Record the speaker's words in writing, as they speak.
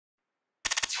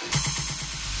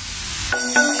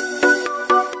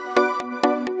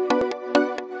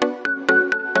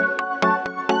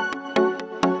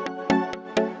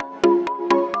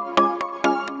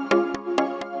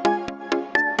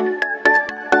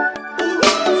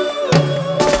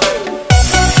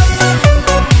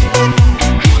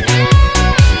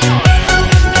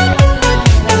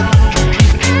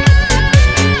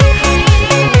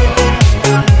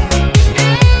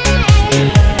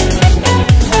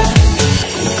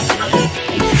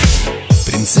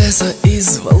Принцесса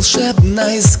из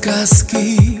волшебной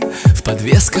сказки, в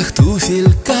подвесках,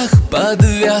 туфельках,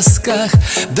 подвязках.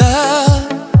 Да,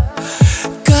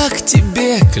 как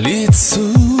тебе к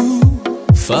лицу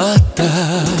фата.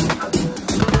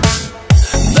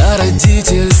 На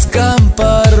родительском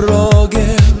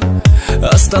пороге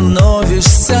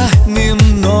остановишься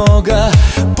немного.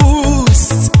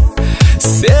 Пусть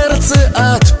сердце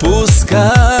отпускает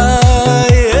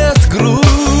грусть.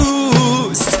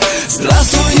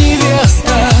 Здравствуй,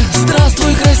 невеста,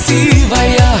 здравствуй,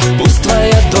 красивая. Пусть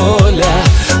твоя доля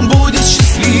будет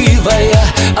счастливая.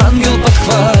 Ангел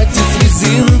подхватит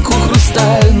слезинку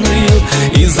хрустальную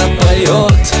и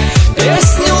запоет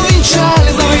песню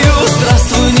венчальную.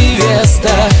 Здравствуй,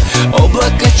 невеста,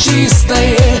 облако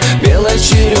чистое, белая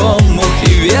черемуха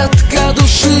и ветка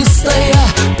душистая.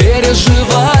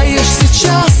 Переживаешь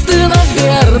сейчас ты,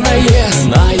 наверное,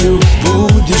 знаю,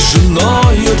 будешь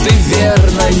женою ты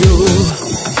верною.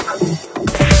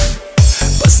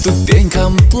 По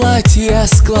ступенькам платья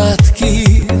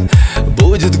складки,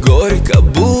 будет горько,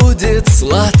 будет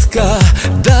сладко.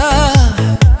 Да,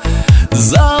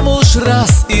 замуж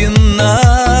раз и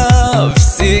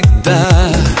навсегда.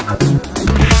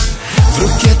 В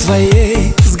руке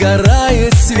твоей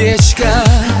сгорает свечка,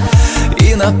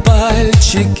 и на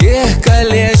пальчике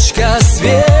колечко.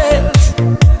 Свет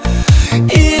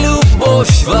и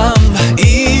любовь вам,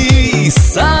 и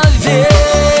совет.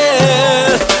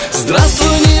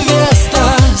 Здравствуй, невеста,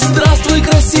 здравствуй,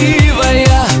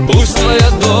 красивая. Пусть твоя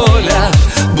доля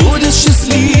будет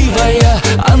счастливая.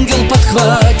 Ангел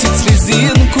подхватит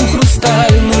слезинку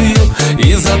хрустальную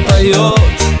и запоет